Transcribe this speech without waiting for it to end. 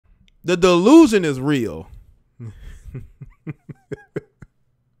The delusion is real.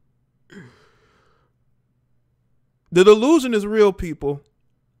 The delusion is real, people.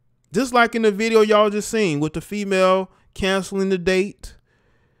 Just like in the video y'all just seen with the female canceling the date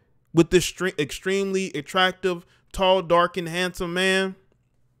with this extremely attractive, tall, dark, and handsome man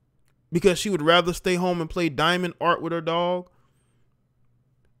because she would rather stay home and play diamond art with her dog.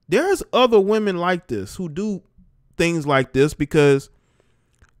 There's other women like this who do things like this because,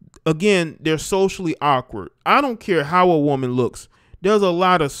 again, they're socially awkward. I don't care how a woman looks. There's a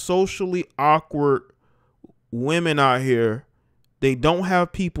lot of socially awkward women out here. They don't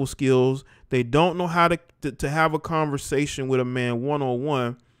have people skills. They don't know how to have a conversation with a man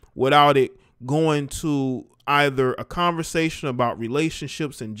one-on-one without it going to either a conversation about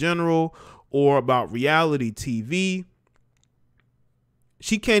relationships in general or about reality TV.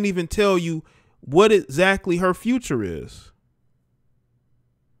 She can't even tell you what exactly her future is.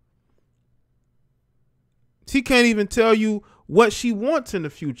 She can't even tell you what she wants in the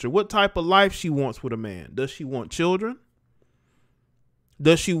future, what type of life she wants with a man. Does she want children?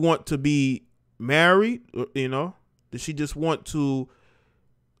 Does she want to be married? You know, does she just want to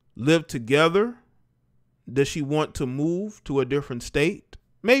live together? Does she want to move to a different state?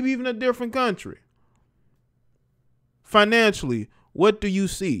 Maybe even a different country? Financially, what do you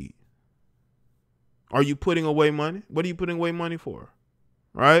see? Are you putting away money? What are you putting away money for?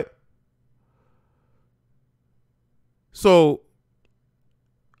 Right? So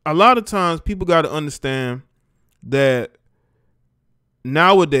a lot of times people got to understand that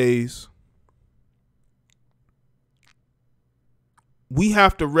nowadays we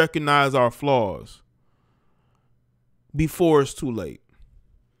have to recognize our flaws before it's too late.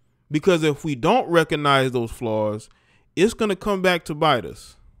 Because if we don't recognize those flaws, it's going to come back to bite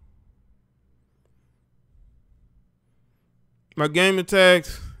us. My gaming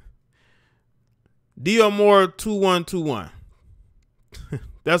tags, DMore2121.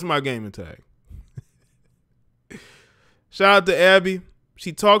 That's my gaming tag. Shout out to Abby.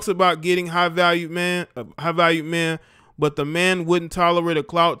 She talks about getting high-valued men, but the man wouldn't tolerate a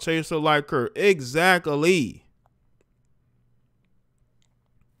clout chaser like her. Exactly.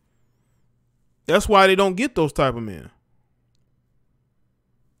 That's why they don't get those type of men.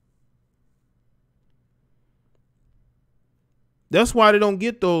 That's why they don't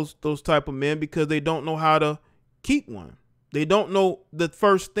get those type of men, because they don't know how to keep one. They don't know the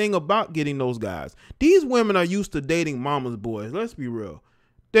first thing about getting those guys. These women are used to dating mama's boys. Let's be real.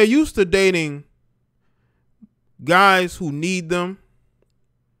 They're used to dating guys who need them,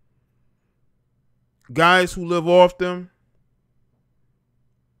 guys who live off them.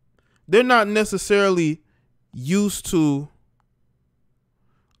 They're not necessarily used to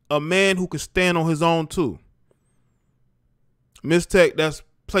a man who can stand on his own too. Miss Tech, that's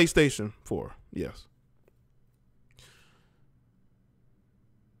PlayStation 4. Yes.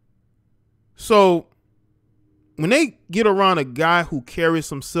 So when they get around a guy who carries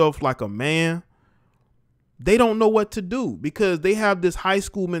himself like a man, they don't know what to do, because they have this high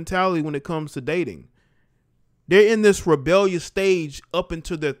school mentality when it comes to dating. They're in this rebellious stage up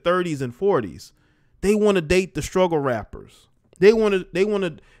into their 30s and 40s. They want to date the struggle rappers. They want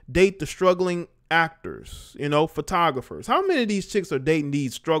to date the struggling actors, you know, photographers. How many of these chicks are dating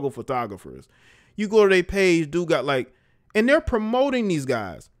these struggle photographers? You go to their page, dude got like, and they're promoting these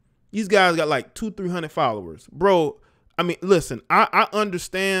guys. These guys got like 200-300 followers. Bro, I mean, listen, I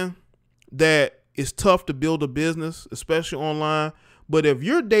understand that it's tough to build a business, especially online. But if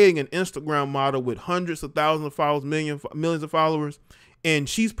you're dating an Instagram model with hundreds of thousands of followers, millions of followers, and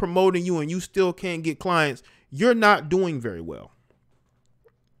she's promoting you and you still can't get clients, you're not doing very well.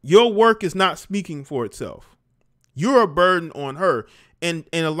 Your work is not speaking for itself. You're a burden on her. And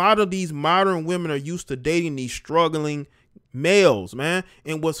a lot of these modern women are used to dating these struggling males, man.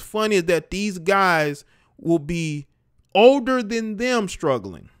 And what's funny is that these guys will be older than them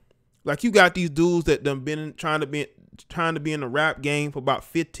struggling. Like, you got these dudes that done been trying to be in the rap game for about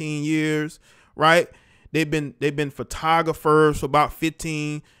 15 years, right? They've been photographers for about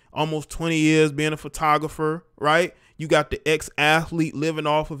 15, almost 20 years being a photographer, right? You got the ex-athlete living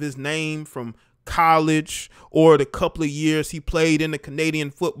off of his name from college or the couple of years he played in the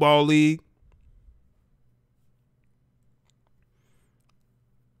Canadian Football League.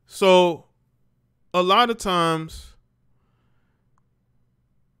 So a lot of times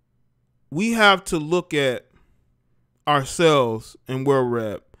we have to look at ourselves and where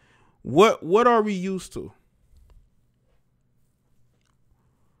we're at. What are we used to?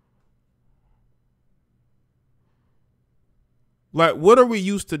 Like, what are we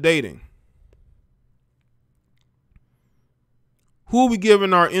used to dating? Who are we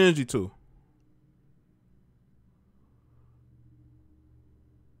giving our energy to?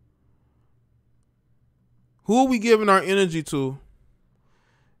 Who are we giving our energy to?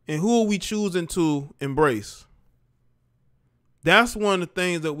 And who are we choosing to embrace? That's one of the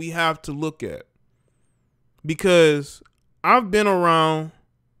things that we have to look at. Because I've been around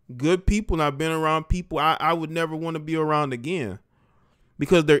good people and I've been around people I would never want to be around again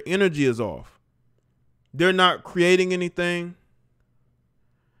because their energy is off. They're not creating anything.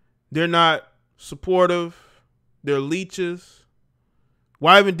 They're not supportive. They're leeches.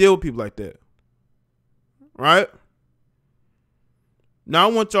 Why even deal with people like that? Right? Now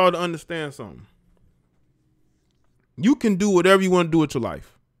I want y'all to understand something. You can do whatever you want to do with your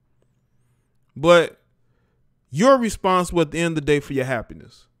life. But you're responsible at the end of the day for your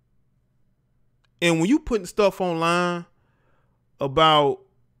happiness. And when you putting stuff online about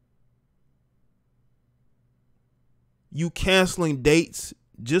you canceling dates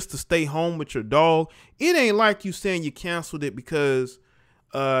just to stay home with your dog, it ain't like you saying you canceled it because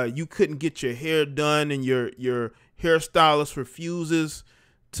you couldn't get your hair done and your hairstylist refuses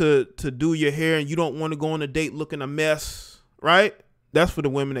to do your hair and you don't want to go on a date looking a mess, right? That's for the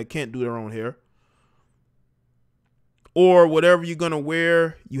women that can't do their own hair. Or whatever you're going to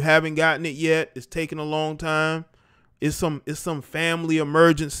wear, you haven't gotten it yet. It's taking a long time. It's some family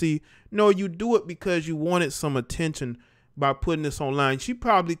emergency. No, you do it because you wanted some attention by putting this online. She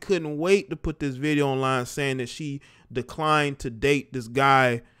probably couldn't wait to put this video online saying that she declined to date this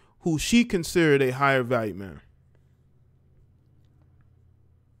guy who she considered a higher value man.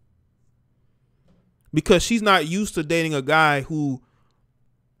 Because she's not used to dating a guy who,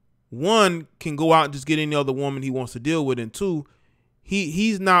 one, can go out and just get any other woman he wants to deal with, and two,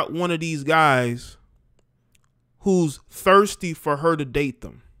 he's not one of these guys who's thirsty for her to date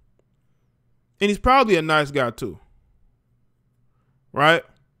them. And he's probably a nice guy too. Right?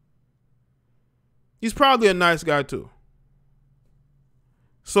 He's probably a nice guy too.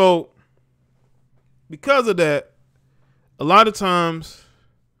 So, because of that, a lot of times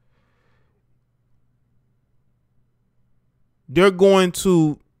they're going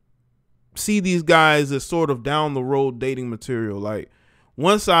to see these guys as sort of down the road dating material. Like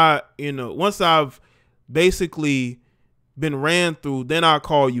once I've basically been ran through, then I'll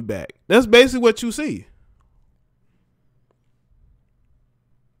call you back. That's basically what you see.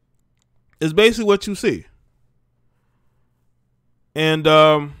 It's basically what you see. And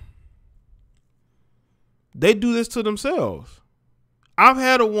they do this to themselves. I've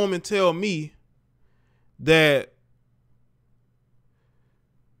had a woman tell me that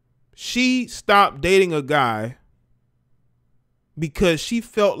she stopped dating a guy because she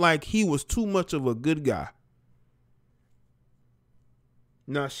felt like he was too much of a good guy.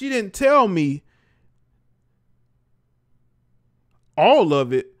 Now, she didn't tell me all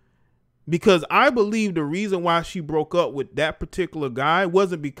of it because I believe the reason why she broke up with that particular guy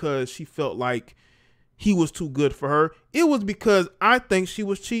wasn't because she felt like he was too good for her. It was because I think she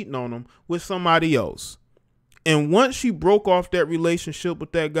was cheating on him with somebody else. And once she broke off that relationship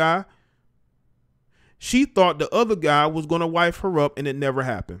with that guy, she thought the other guy was going to wife her up, and it never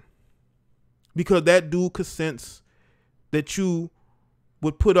happened. Because that dude could sense that you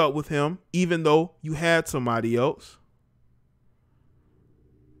would put up with him even though you had somebody else.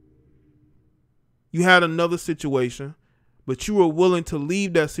 You had another situation, but you were willing to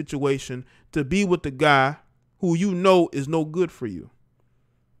leave that situation to be with the guy who you know is no good for you.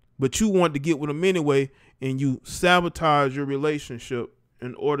 But you wanted to get with him anyway, and you sabotage your relationship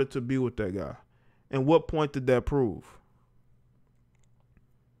in order to be with that guy. And what point did that prove?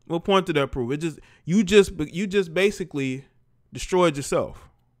 What point did that prove? You just basically destroyed yourself.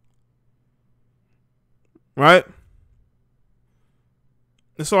 Right?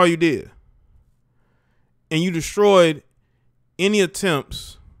 That's all you did. And you destroyed any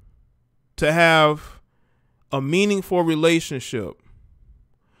attempts to have a meaningful relationship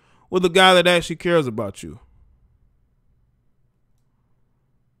with a guy that actually cares about you.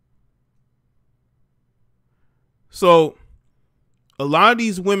 So a lot of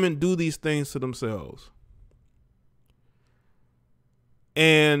these women do these things to themselves.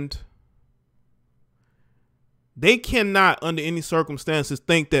 And they cannot, under any circumstances,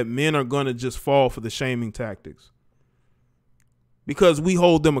 think that men are going to just fall for the shaming tactics. Because we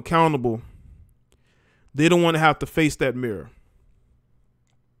hold them accountable. They don't want to have to face that mirror.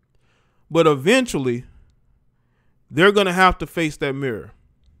 But eventually, they're going to have to face that mirror.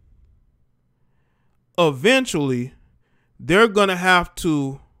 Eventually, they're going to have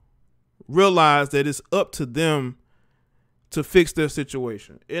to realize that it's up to them to fix their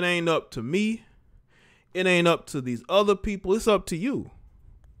situation. It ain't up to me. It ain't up to these other people. It's up to you.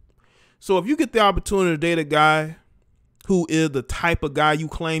 So if you get the opportunity to date a guy who is the type of guy you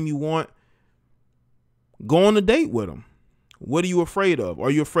claim you want, go on a date with him. What are you afraid of?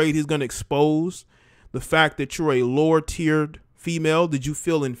 Are you afraid he's going to expose the fact that you're a lower tiered female? Did you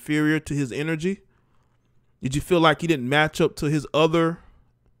feel inferior to his energy? Did you feel like he didn't match up to the other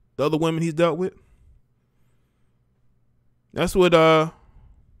women he's dealt with? That's what I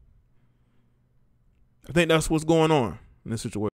think that's what's going on in this situation.